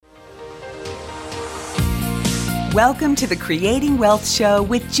Welcome to the Creating Wealth Show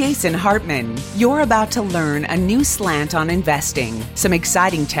with Jason Hartman. You're about to learn a new slant on investing, some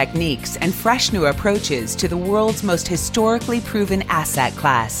exciting techniques, and fresh new approaches to the world's most historically proven asset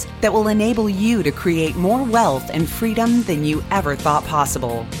class that will enable you to create more wealth and freedom than you ever thought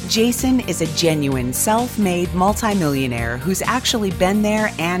possible. Jason is a genuine self-made multimillionaire who's actually been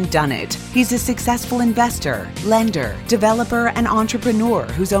there and done it. He's a successful investor, lender, developer, and entrepreneur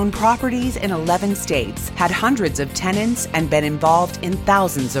who's owned properties in 11 states, had hundreds of tenants, and been involved in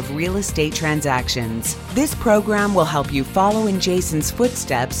thousands of real estate transactions. This program will help you follow in Jason's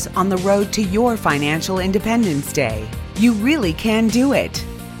footsteps on the road to your financial independence day. You really can do it.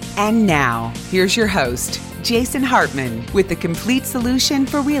 And now, here's your host, Jason Hartman, with the complete solution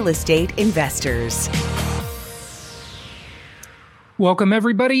for real estate investors. Welcome,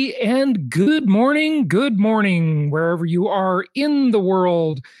 everybody, and good morning, wherever you are in the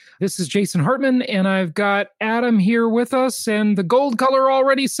world. This is Jason Hartman, and I've got Adam here with us, and the gold color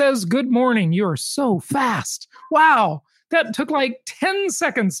already says good morning. You are so fast. Wow, that took like 10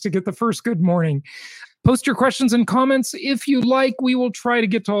 seconds to get the first good morning. Post your questions and comments if you like. We will try to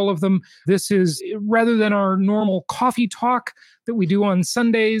get to all of them. This is, rather than our normal coffee talk that we do on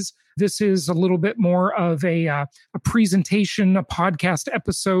Sundays, this is a little bit more of a presentation, a podcast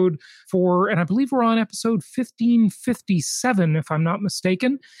episode for, and I believe we're on episode 1557, if I'm not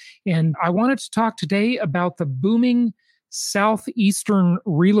mistaken. And I wanted to talk today about the booming Southeastern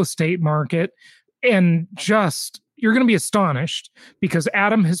real estate market. And you're going to be astonished because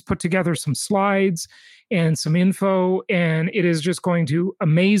Adam has put together some slides and some info, and it is just going to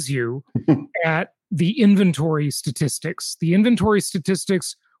amaze you at the inventory statistics. The inventory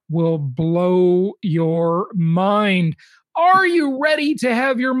statistics will blow your mind. Are you ready to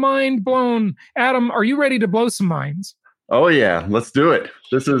have your mind blown? Adam, are you ready to blow some minds? Oh yeah, let's do it.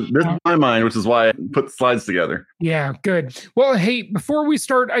 This is my mind, which is why I put the slides together. Yeah, good. Well, hey, before we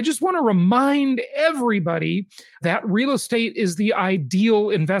start, I just want to remind everybody that real estate is the ideal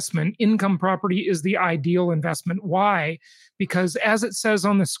investment. Income property is the ideal investment. Why? Because as it says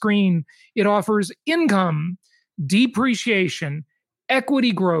on the screen, it offers income, depreciation,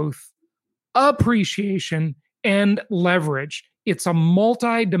 equity growth, appreciation, and leverage. It's a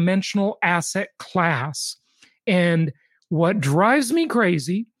multi-dimensional asset class. And what drives me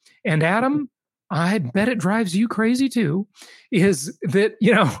crazy, and Adam, I bet it drives you crazy too, is that,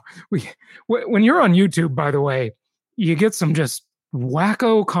 when you're on YouTube, by the way, you get some just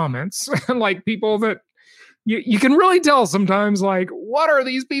wacko comments, like people that you can really tell sometimes, like, what are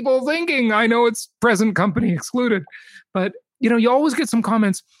these people thinking? I know it's present company excluded, but you always get some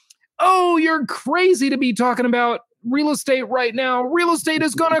comments. Oh, you're crazy to be talking about real estate right now. Real estate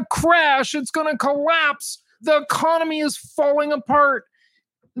is going to crash. It's going to collapse. The economy is falling apart.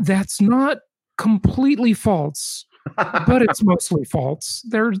 That's not completely false, but it's mostly false.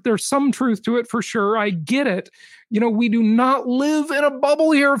 There's some truth to it for sure. I get it. We do not live in a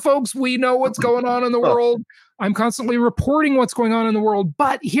bubble here, folks. We know what's going on in the world. I'm constantly reporting what's going on in the world.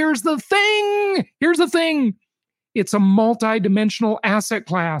 But here's the thing. It's a multi-dimensional asset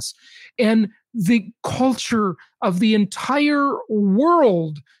class. And the culture of the entire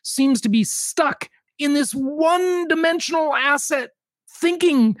world seems to be stuck in this one-dimensional asset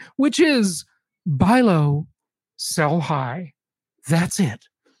thinking, which is buy low, sell high. That's it.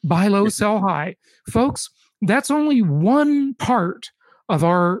 Buy low, sell high. Folks, that's only one part of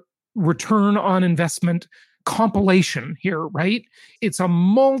our return on investment compilation here, right? It's a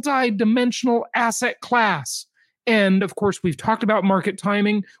multi-dimensional asset class. And of course, we've talked about market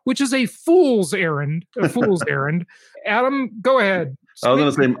timing, which is a fool's errand. Adam, go ahead. I was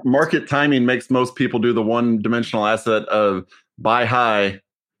going to say market timing makes most people do the one-dimensional asset of buy high,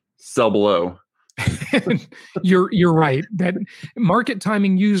 sell below. You're right. That market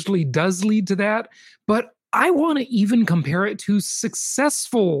timing usually does lead to that. But I want to even compare it to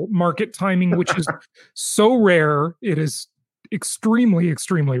successful market timing, which is so rare. It is extremely,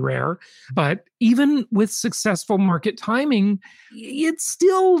 extremely rare. But even with successful market timing, it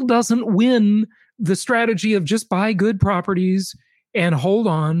still doesn't win the strategy of just buy good properties and hold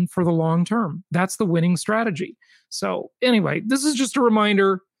on for the long term. That's the winning strategy. So anyway, this is just a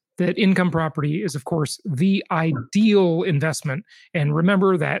reminder that income property is, of course, the ideal investment. And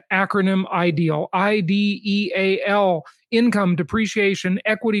remember that acronym IDEAL, IDEAL, income, depreciation,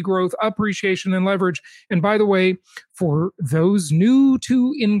 equity growth, appreciation, and leverage. And by the way, for those new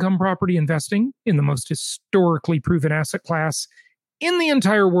to income property investing in the most historically proven asset class in the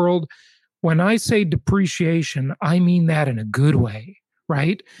entire world, when I say depreciation, I mean that in a good way,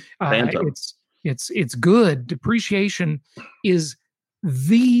 right? It's good. Depreciation is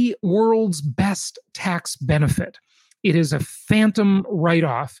the world's best tax benefit. It is a phantom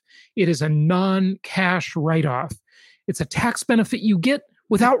write-off. It is a non-cash write-off. It's a tax benefit you get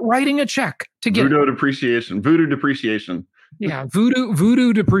without writing a check to get Voodoo depreciation. Yeah,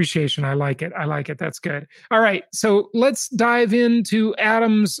 voodoo depreciation. I like it. That's good. All right. So let's dive into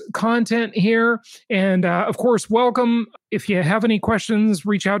Adam's content here. And of course, welcome. If you have any questions,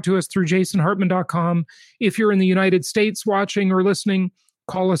 reach out to us through jasonhartman.com. If you're in the United States watching or listening,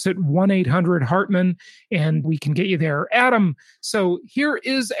 call us at 1-800-HARTMAN and we can get you there. Adam, so here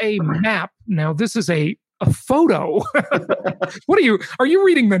is a map. Now, this is a photo. What are you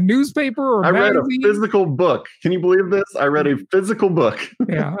reading the newspaper or I magazine? read a physical book. Can you believe this? I read a physical book.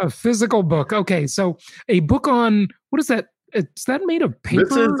 Yeah, a physical book. Okay, so a book on, what is that? Is that made of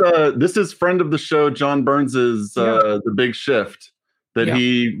paper? This is friend of the show, John Burns's The Big Shift that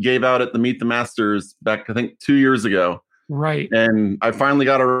he gave out at the Meet the Masters back, I think, 2 years ago. Right. And I finally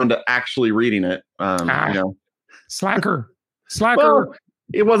got around to actually reading it. Slacker. Well,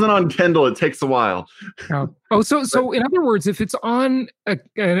 it wasn't on Kindle. It takes a while. So in other words, if it's on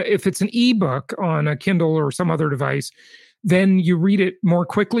if it's an ebook on a Kindle or some other device, then you read it more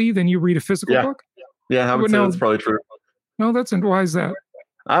quickly than you read a physical book? Yeah, I would say that's probably true. No, why is that?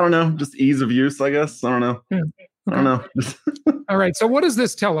 I don't know. Just ease of use, I guess. I don't know. Yeah. Okay. I don't know. All right. So what does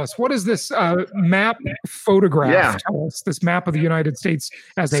this tell us? What does this map photograph tell us? This map of the United States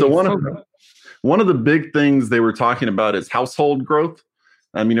as a photo? One of the big things they were talking about is household growth.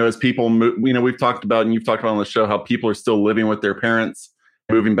 As people move, we've talked about, and you've talked about on the show, how people are still living with their parents,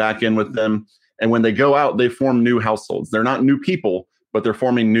 moving back in with them. And when they go out, they form new households. They're not new people, but they're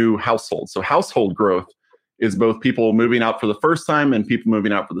forming new households. So household growth is both people moving out for the first time and people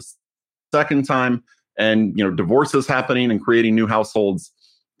moving out for the second time. And, divorces happening and creating new households.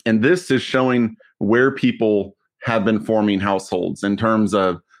 And this is showing where people have been forming households in terms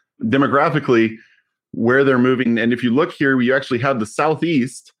of demographically, where they're moving. And if you look here, you actually have the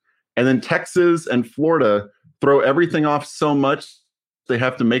Southeast, and then Texas and Florida throw everything off so much they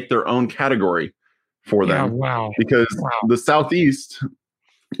have to make their own category for them. Yeah, wow. Because the Southeast,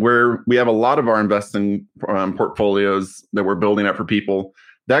 where we have a lot of our investing portfolios that we're building up for people,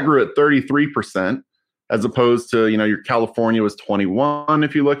 that grew at 33%, as opposed to, your California was 21.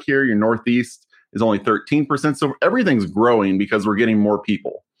 If you look here, your Northeast is only 13%. So everything's growing because we're getting more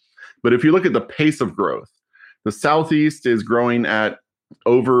people. But if you look at the pace of growth, the Southeast is growing at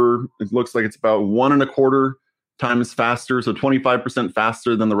it looks like it's about 1.25 times faster, so 25%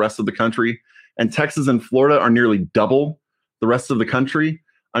 faster than the rest of the country. And Texas and Florida are nearly double the rest of the country.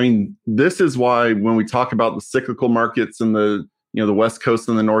 This is why when we talk about the cyclical markets in the West Coast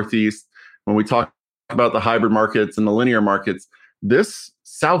and the Northeast, when we talk about the hybrid markets and the linear markets, this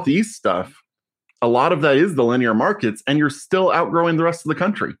Southeast stuff, a lot of that is the linear markets, and you're still outgrowing the rest of the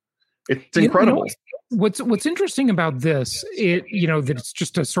country. It's incredible. What's interesting about this, that it's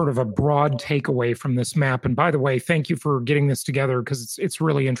just a sort of a broad takeaway from this map. And by the way, thank you for getting this together because it's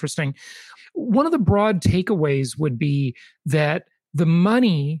really interesting. One of the broad takeaways would be that the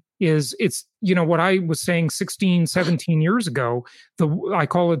money it's what I was saying 16, 17 years ago, I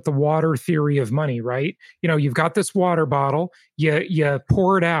call it the water theory of money, right? You've got this water bottle, you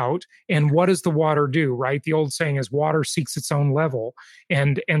pour it out, and what does the water do, right? The old saying is water seeks its own level.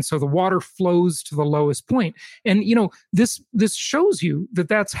 And so the water flows to the lowest point. And, this shows you that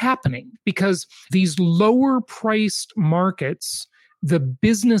that's happening because these lower priced markets, the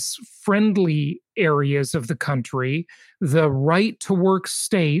business friendly areas of the country, the right to work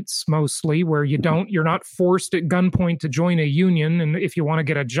states, mostly where you're not forced at gunpoint to join a union. And if you want to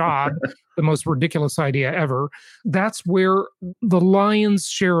get a job, the most ridiculous idea ever, that's where the lion's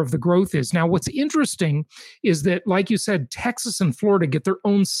share of the growth is. Now, what's interesting is that, like you said, Texas and Florida get their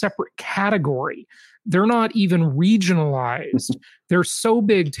own separate category. They're not even regionalized. They're so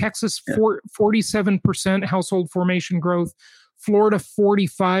big. Texas, 47% household formation growth. Florida,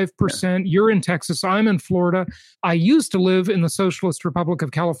 45%. You're in Texas. I'm in Florida. I used to live in the Socialist Republic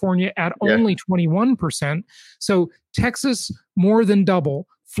of California at only 21%. So Texas, more than double.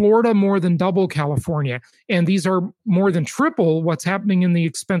 Florida, more than double California. And these are more than triple what's happening in the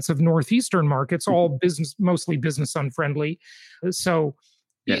expensive Northeastern markets, all mostly business unfriendly. So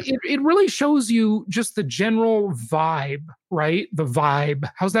it really shows you just the general vibe, right? The vibe.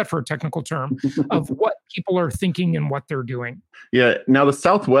 How's that for a technical term? Of what people are thinking and what they're doing. Yeah. Now, the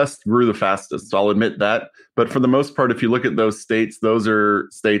Southwest grew the fastest, so I'll admit that. But for the most part, if you look at those states are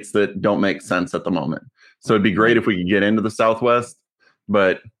states that don't make sense at the moment. So it'd be great if we could get into the Southwest,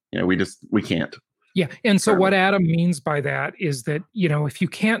 but we can't. Yeah. And so what Adam means by that is that, if you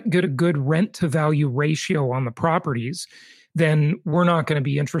can't get a good rent to value ratio on the properties, then we're not going to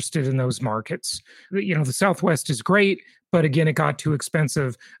be interested in those markets. The Southwest is great, but again, it got too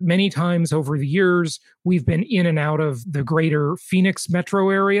expensive. Many times over the years, we've been in and out of the greater Phoenix metro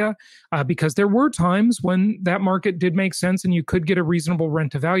area because there were times when that market did make sense and you could get a reasonable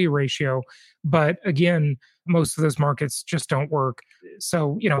rent to value ratio. But again, most of those markets just don't work.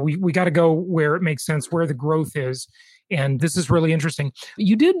 So, we got to go where it makes sense, where the growth is. And this is really interesting.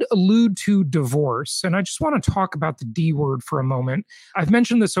 You did allude to divorce, and I just want to talk about the D word for a moment. I've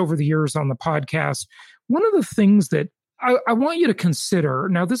mentioned this over the years on the podcast. One of the things that I want you to consider,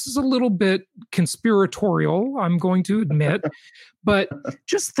 now this is a little bit conspiratorial, I'm going to admit, but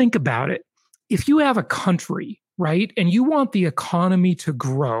just think about it. If you have a country, right, and you want the economy to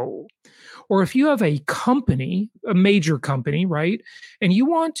grow, or if you have a company, a major company, right, and you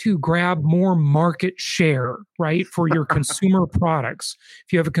want to grab more market share, right, for your consumer products.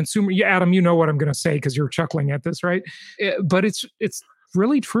 If you have a consumer, Adam, you know what I'm going to say because you're chuckling at this, right? But it's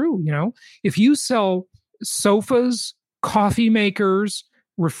really true, If you sell sofas, coffee makers,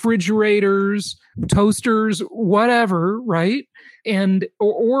 refrigerators, toasters, whatever, right? And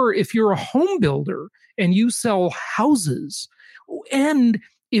or if you're a home builder and you sell houses, and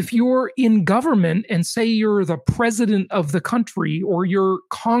if you're in government and say you're the president of the country or you're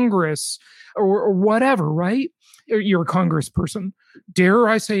Congress or whatever, right? You're a congressperson. Dare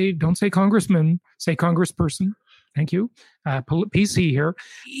I say, don't say congressman, say congressperson. Thank you. PC here.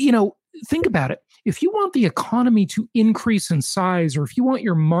 Think about it. If you want the economy to increase in size, or if you want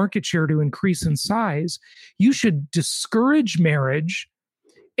your market share to increase in size, you should discourage marriage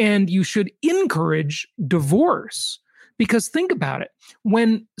and you should encourage divorce. Because think about it.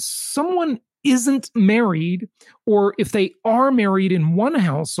 When someone isn't married, or if they are married in one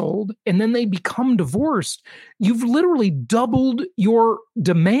household and then they become divorced, you've literally doubled your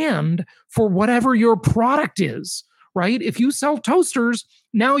demand for whatever your product is, right? If you sell toasters,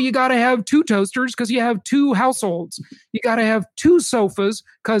 now you got to have 2 toasters because you have 2 households. You got to have 2 sofas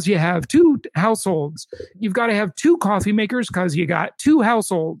because you have 2 households. You've got to have 2 coffee makers because you got 2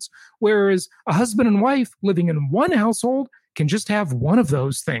 households. Whereas a husband and wife living in one household can just have one of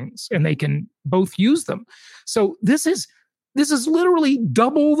those things and they can both use them. So this is literally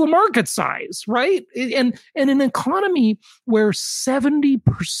double the market size, right? And an economy where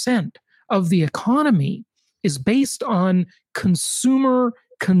 70% of the economy is based on consumer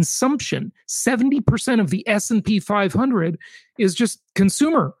consumption. 70% of the S&P 500 is just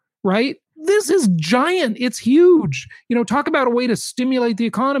consumer, right? This is giant. It's huge. Talk about a way to stimulate the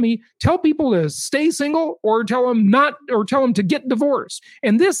economy. Tell people to stay single or tell them to get divorced.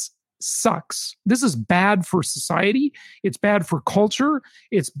 And this sucks. This is bad for society. It's bad for culture.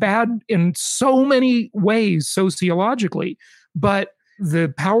 It's bad in so many ways sociologically. But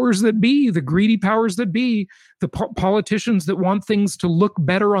the powers that be, the greedy powers that be, the politicians that want things to look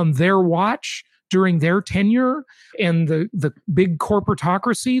better on their watch during their tenure, and the big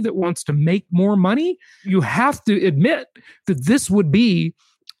corporatocracy that wants to make more money, you have to admit that this would be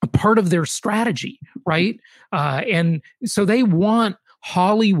a part of their strategy, right? And so they want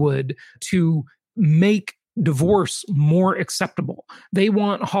Hollywood to make divorce more acceptable. They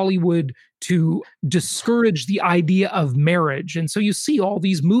want Hollywood to discourage the idea of marriage. And so you see all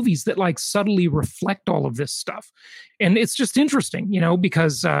these movies that subtly reflect all of this stuff. And it's just interesting,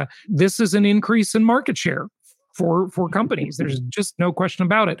 because this is an increase in market share for companies. There's just no question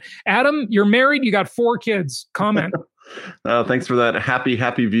about it. Adam, you're married, you got 4 kids. Comment. Thanks for that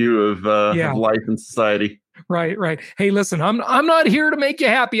happy view of life and society. Right. Hey, listen, I'm not here to make you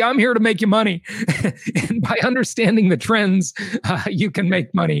happy. I'm here to make you money. And by understanding the trends, you can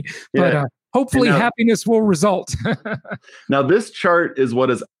make money. But hopefully happiness will result. Now, this chart is what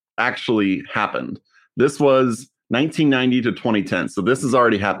has actually happened. This was 1990 to 2010. So this has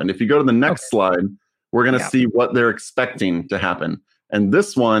already happened. If you go to the next slide, we're going to see what they're expecting to happen. And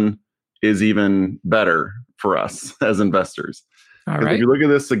this one is even better for us as investors. All right. If you look at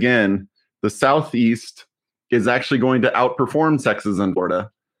this again, the Southeast is actually going to outperform Texas and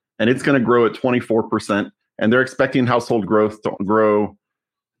Florida, and it's going to grow at 24%. And they're expecting household growth to grow,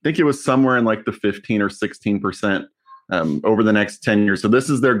 I think it was somewhere in the 15 or 16% over the next 10 years. So this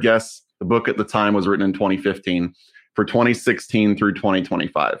is their guess. The book at the time was written in 2015 for 2016 through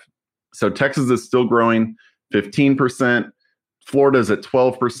 2025. So Texas is still growing 15%. Florida is at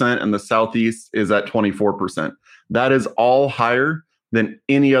 12%, and the Southeast is at 24%. That is all higher than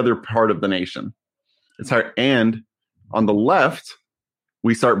any other part of the nation. It's higher. And on the left,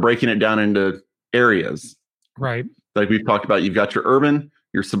 we start breaking it down into areas. Right. Like we've talked about, you've got your urban,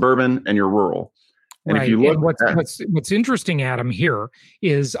 your suburban, and your rural. And right. if you look And what's interesting, Adam, here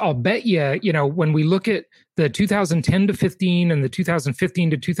is I'll bet you, when we look at the 2010 to 15 and the 2015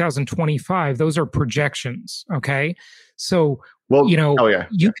 to 2025, those are projections. Okay. So,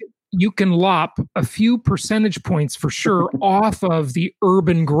 you can lop a few percentage points for sure off of the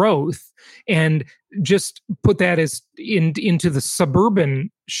urban growth and just put that as into the suburban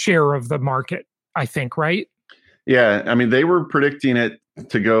share of the market, I think, right? Yeah. I mean, they were predicting it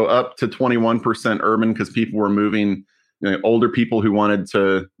to go up to 21% urban because people were moving, older people who wanted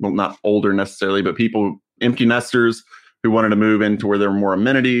to, well, not older necessarily, but empty nesters who wanted to move into where there were more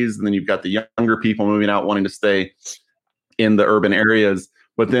amenities. And then you've got the younger people moving out wanting to stay in the urban areas.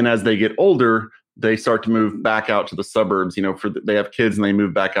 But then as they get older, they start to move back out to the suburbs, they have kids and they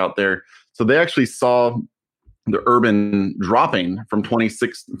move back out there. So they actually saw the urban dropping from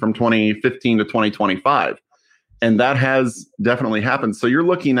 2015 to 2025. And that has definitely happened. So you're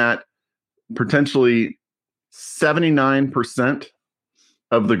looking at potentially 79%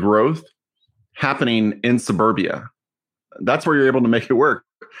 of the growth happening in suburbia. That's where you're able to make it work.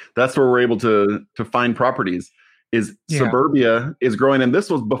 That's where we're able to find properties. Suburbia is growing, and this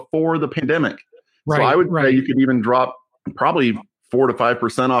was before the pandemic. Right, so I would say you could even drop probably 4 to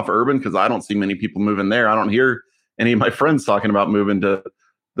 5% off urban because I don't see many people moving there. I don't hear any of my friends talking about moving to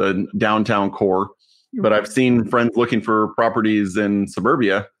the downtown core, but I've seen friends looking for properties in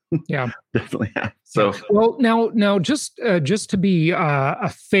suburbia. Yeah, definitely have. So well, now just to be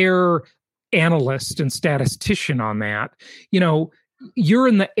a fair analyst and statistician on that, you're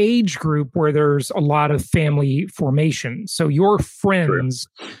in the age group where there's a lot of family formation. So your friends,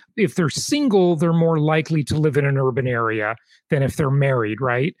 if they're single, they're more likely to live in an urban area than if they're married,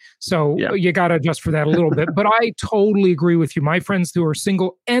 right? So you got to adjust for that a little bit. But I totally agree with you. My friends who are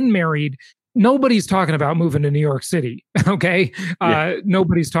single and married, nobody's talking about moving to New York City, okay?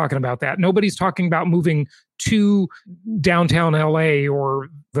 Nobody's talking about that. Nobody's talking about moving to downtown LA or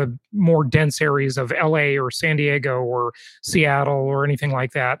the more dense areas of LA or San Diego or Seattle or anything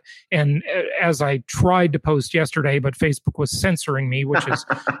like that. And as I tried to post yesterday, but Facebook was censoring me, which is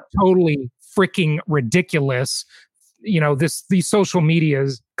totally freaking ridiculous. These social media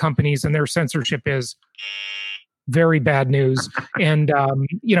companies and their censorship is very bad news. And,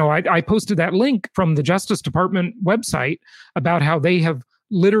 I posted that link from the Justice Department website about how they have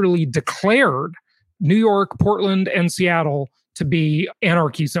literally declared New York, Portland, and Seattle to be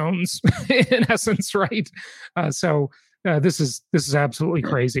anarchy zones in essence, right? So this is absolutely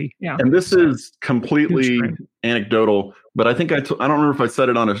crazy. Yeah. And this is completely anecdotal, but I think I don't remember if I said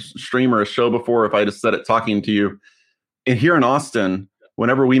it on a stream or a show before, if I just said it talking to you. And here in Austin,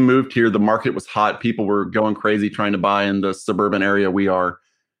 whenever we moved here, the market was hot. People were going crazy trying to buy in the suburban area we are.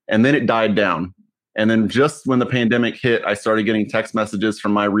 And then it died down. And then just when the pandemic hit, I started getting text messages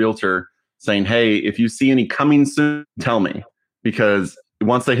from my realtor saying, hey, if you see any coming soon, tell me. Because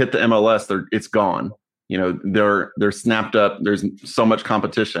once they hit the MLS, it's gone. They're snapped up. There's so much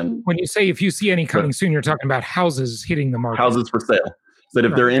competition. When you say if you see any coming soon, you're talking about houses hitting the market. Houses for sale. So that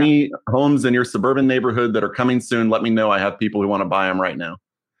if there are any homes in your suburban neighborhood that are coming soon, let me know. I have people who want to buy them right now.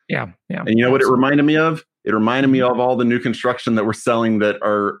 Yeah. And you know what it reminded me of? It reminded me of all the new construction that we're selling that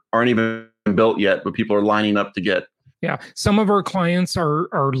aren't even built yet, but people are lining up to get. Yeah. Some of our clients are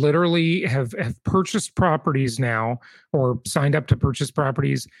literally have purchased properties now or signed up to purchase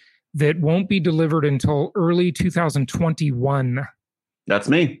properties that won't be delivered until early 2021. That's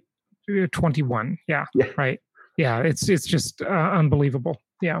me. 21. Yeah. Right. Yeah. It's just unbelievable.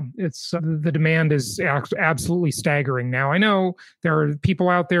 Yeah, it's the demand is absolutely staggering. Now, I know there are people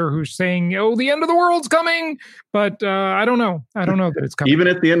out there who are saying, "Oh, the end of the world's coming," but I don't know. I don't know that it's coming. Even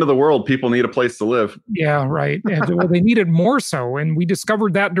at the end of the world, people need a place to live. Yeah, right. Well, they need it more so, and we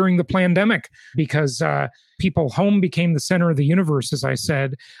discovered that during the pandemic because home became the center of the universe, as I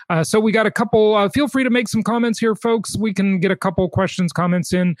said. So we got a couple. Feel free to make some comments here, folks. We can get a couple questions,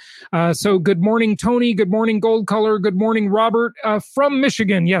 comments in. So good morning, Tony. Good morning, Gold Color. Good morning, Robert from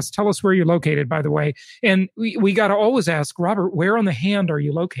Michigan. Yes, tell us where you're located, by the way. And we got to always ask, Robert, where on the hand are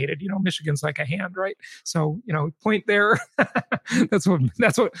you located? Michigan's like a hand, right? So, point there. That's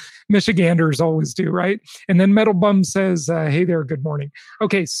what Michiganders always do, right? And then Metal Bum says, hey there, good morning.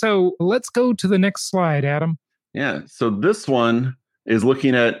 Okay, so let's go to the next slide, Adam. Yeah, so this one is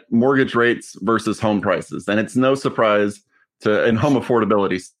looking at mortgage rates versus home prices. And it's no surprise and home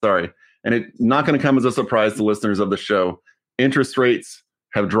affordability, sorry. And it's not going to come as a surprise to listeners of the show. Interest rates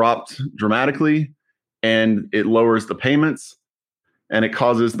have dropped dramatically, and it lowers the payments, and it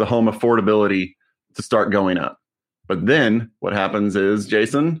causes the home affordability to start going up. But then what happens is,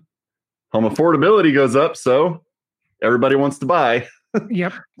 Jason, home affordability goes up, so everybody wants to buy.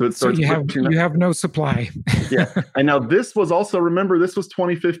 Yep. So it starts you have no supply. Yeah. And now this was also, remember, this was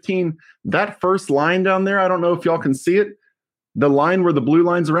 2015. That first line down there, I don't know if y'all can see it. The line where the blue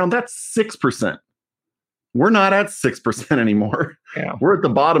line's around, that's 6%. We're not at 6% anymore. Yeah. We're at the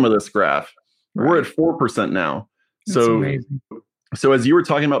bottom of this graph. Right. We're at 4% now. That's amazing. So as you were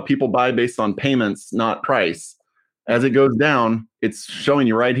talking about, people buy based on payments, not price. As it goes down, it's showing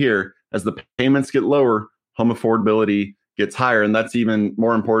you right here, as the payments get lower, home affordability gets higher. And that's even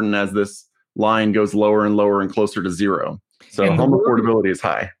more important as this line goes lower and lower and closer to zero. So home affordability is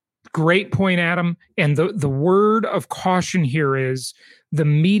high. Great point, Adam. And the word of caution here is the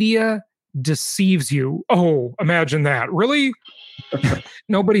media deceives you. Oh, imagine that. Really?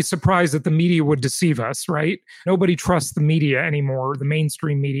 Nobody's surprised that the media would deceive us, right? Nobody trusts the media anymore, the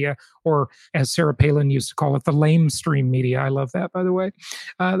mainstream media, or as Sarah Palin used to call it, the lamestream media. I love that, by the way.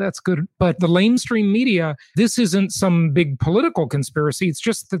 That's good. But the lamestream media, this isn't some big political conspiracy. It's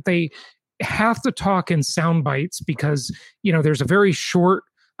just that they have to talk in sound bites because, there's a very short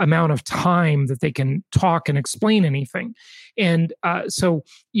amount of time that they can talk and explain anything. And so,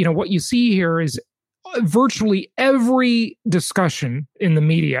 what you see here is virtually every discussion in the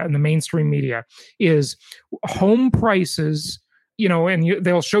media, in the mainstream media, is home prices, and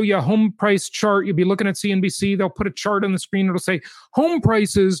they'll show you a home price chart. You'll be looking at CNBC. They'll put a chart on the screen. It'll say home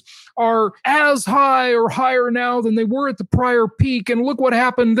prices are as high or higher now than they were at the prior peak. And look what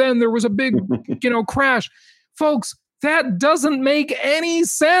happened then. There was a big, crash. Folks, that doesn't make any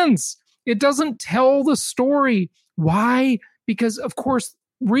sense. It doesn't tell the story. Why? Because, of course,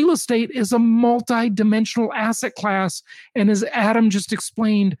 real estate is a multi-dimensional asset class. And as Adam just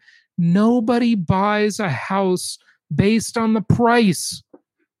explained, nobody buys a house based on the price.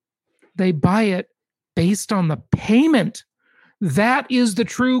 They buy it based on the payment. That is the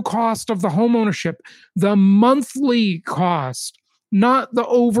true cost of the homeownership, the monthly cost, not the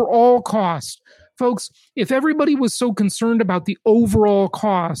overall cost. Folks, if everybody was so concerned about the overall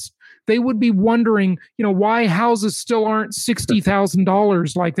cost, they would be wondering, why houses still aren't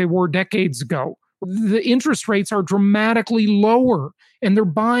 $60,000 like they were decades ago. The interest rates are dramatically lower, and they're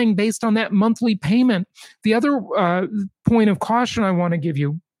buying based on that monthly payment. The other point of caution I want to give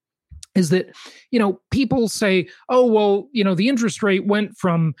you is that, people say, oh, well, the interest rate went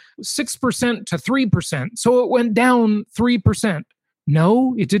from 6% to 3%, so it went down 3%.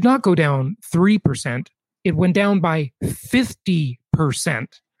 No, it did not go down 3%. It went down by 50%.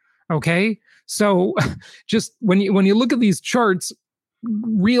 Okay? So just when you look at these charts,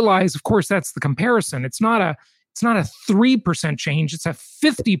 realize, of course, that's the comparison. It's not a 3% change, it's a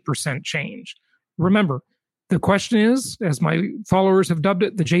 50% change. Remember, the question is, as my followers have dubbed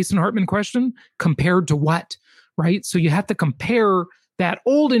it, the Jason Hartman question, compared to what? Right? So you have to compare that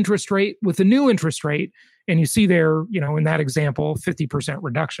old interest rate with the new interest rate. And you see there, in that example, 50%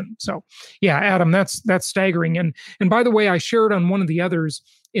 reduction. So yeah, Adam, that's staggering. And by the way, I shared on one of the others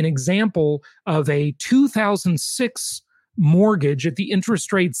an example of a 2006 mortgage at the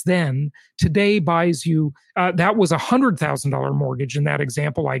interest rates then. Today buys you, that was a $100,000 mortgage in that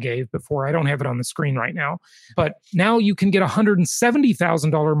example I gave before. I don't have it on the screen right now. But now you can get a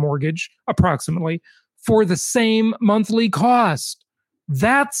 $170,000 mortgage approximately for the same monthly cost.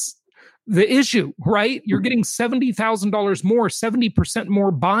 That's the issue, right? You're getting $70,000 more, 70%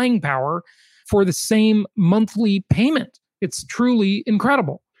 more buying power for the same monthly payment. It's truly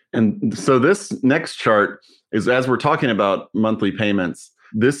incredible. And so this next chart is, as we're talking about monthly payments,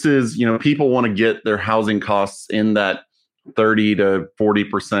 this is, people want to get their housing costs in that 30 to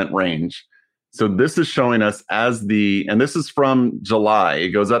 40% range. So this is showing us and this is from July, it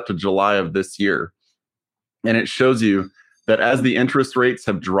goes up to July of this year. And it shows you that as the interest rates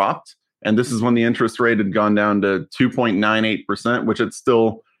have dropped, and this is when the interest rate had gone down to 2.98%, which it's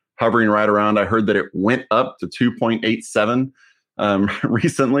still hovering right around. I heard that it went up to 2.87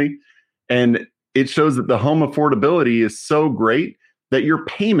 recently. And it shows that the home affordability is so great that your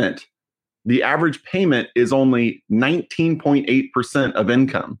payment, the average payment, is only 19.8% of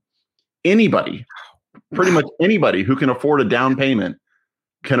income. Anybody, pretty much anybody who can afford a down payment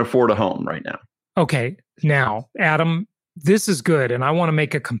can afford a home right now. Okay. Now, Adam, this is good. And I want to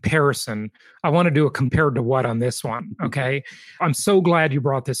make a comparison. I want to do a compared to what on this one. Okay. I'm so glad you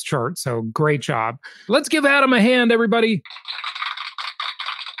brought this chart. So great job. Let's give Adam a hand, everybody.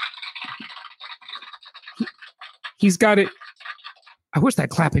 He's got it. I wish that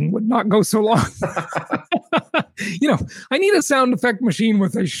clapping would not go so long. I need a sound effect machine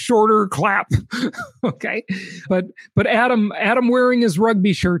with a shorter clap. Okay. But Adam wearing his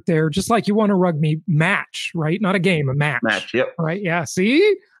rugby shirt there, just like you want a rugby match, right? Not a game, a match. Match, yep. Right. Yeah.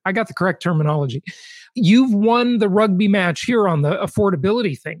 See, I got the correct terminology. You've won the rugby match here on the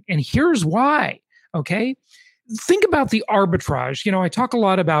affordability thing. And here's why, okay? Think about the arbitrage. I talk a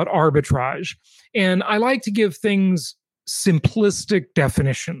lot about arbitrage, and I like to give things simplistic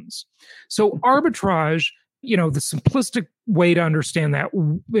definitions. So arbitrage, the simplistic way to understand that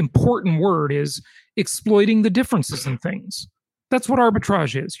important word is exploiting the differences in things. That's what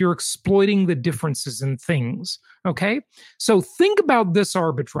arbitrage is. You're exploiting the differences in things, okay? So think about this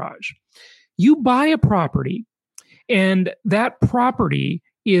arbitrage. You buy a property, and that property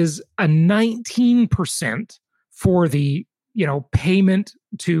is a 19% for the, payment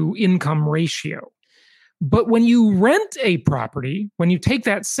to income ratio. But when you rent a property, when you take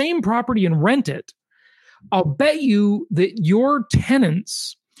that same property and rent it, I'll bet you that your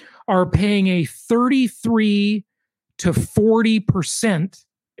tenants are paying a 33 to 40%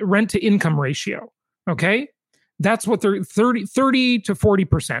 rent to income ratio. Okay. That's what they're 30 to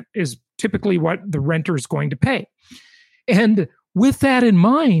 40% is typically what the renter is going to pay. And with that in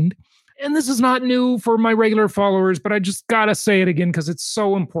mind, and this is not new for my regular followers, but I just got to say it again because it's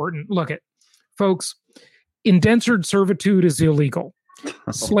so important. Look it, folks, indentured servitude is illegal.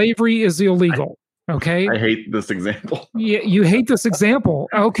 Slavery is illegal. Okay. I hate this example. Yeah, you hate this example.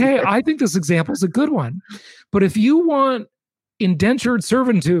 Okay. I think this example is a good one. But if you want indentured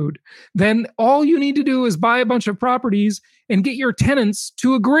servitude, then all you need to do is buy a bunch of properties and get your tenants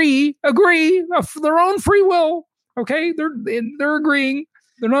to agree of their own free will. Okay. They're agreeing.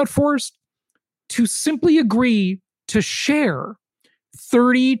 They're not forced to simply agree to share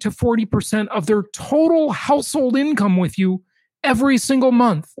 30 to 40% of their total household income with you every single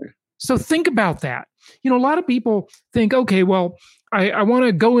month. So think about that. A lot of people think, okay, well, I want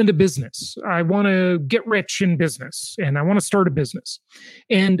to go into business. I want to get rich in business and I want to start a business.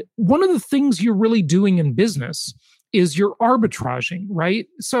 And one of the things you're really doing in business is you're arbitraging, right?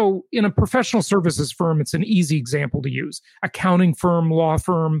 So in a professional services firm, it's an easy example to use. Accounting firm, law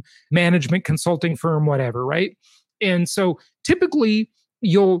firm, management consulting firm, whatever, right? And so typically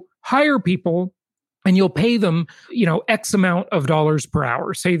you'll hire people and you'll pay them, X amount of dollars per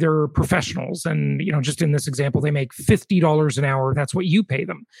hour. Say they're professionals and, just in this example, they make $50 an hour. That's what you pay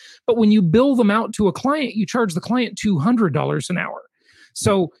them. But when you bill them out to a client, you charge the client $200 an hour.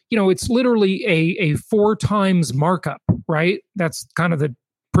 So, it's literally a 4 times markup, right? That's kind of the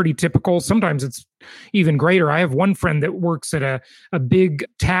pretty typical. Sometimes it's even greater. I have one friend that works at a big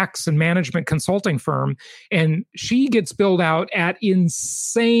tax and management consulting firm, and she gets billed out at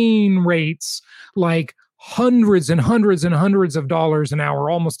insane rates, like hundreds and hundreds and hundreds of dollars an hour,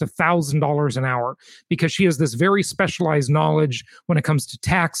 almost $1,000 an hour, because she has this very specialized knowledge when it comes to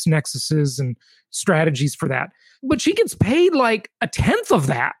tax nexuses and strategies for that. But she gets paid like a tenth of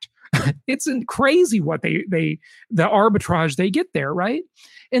that. It's crazy what the arbitrage they get there, right?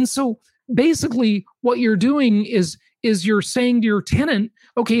 And so basically what you're doing is you're saying to your tenant,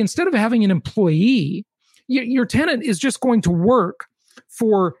 okay, instead of having an employee, your tenant is just going to work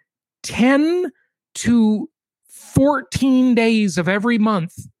for 10 to 14 days of every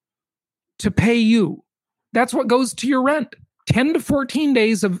month to pay you. That's what goes to your rent. 10 to 14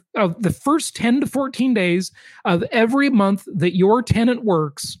 days of the first 10 to 14 days of every month that your tenant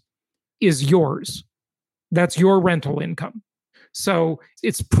works is yours. That's your rental income. So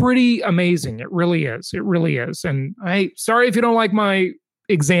it's pretty amazing. It really is. It really is. And sorry if you don't like my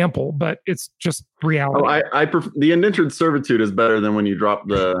example, but it's just reality. The indentured servitude is better than when you drop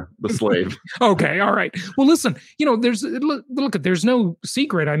the slave. Okay. All right. Well, listen, there's no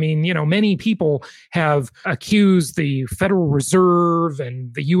secret. I mean, many people have accused the Federal Reserve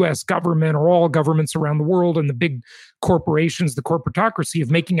and the U.S. government, or all governments around the world, and the big corporations, the corporatocracy,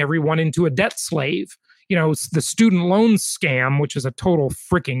 of making everyone into a debt slave. It's the student loan scam, which is a total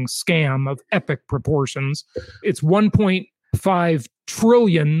freaking scam of epic proportions. It's 1.5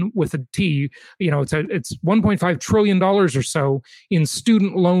 trillion with a T. It's $1.5 trillion or so in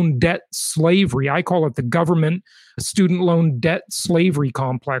student loan debt slavery. I call it the government student loan debt slavery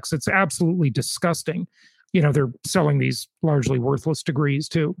complex. It's absolutely disgusting. They're selling these largely worthless degrees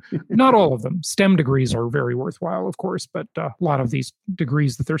too. Not all of them. STEM degrees are very worthwhile, of course, but a lot of these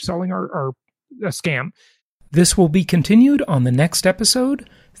degrees that they're selling are a scam. This will be continued on the next episode.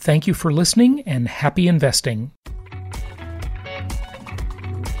 Thank you for listening and happy investing.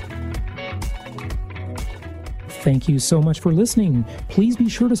 Thank you so much for listening. Please be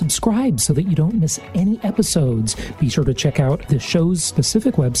sure to subscribe so that you don't miss any episodes. Be sure to check out the show's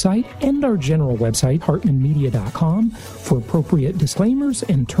specific website and our general website, hartmanmedia.com, for appropriate disclaimers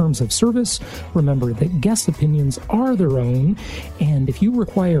and terms of service. Remember that guest opinions are their own, and if you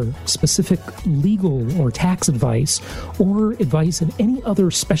require specific legal or tax advice or advice in any other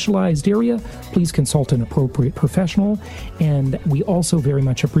specialized area, please consult an appropriate professional. And we also very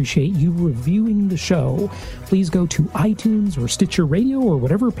much appreciate you reviewing the show. Please go to iTunes or Stitcher Radio or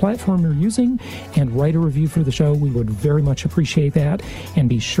whatever platform you're using and write a review for the show. We would very much appreciate that. And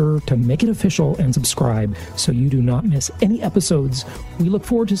be sure to make it official and subscribe so you do not miss any episodes. We look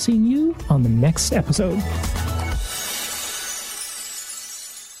forward to seeing you on the next episode.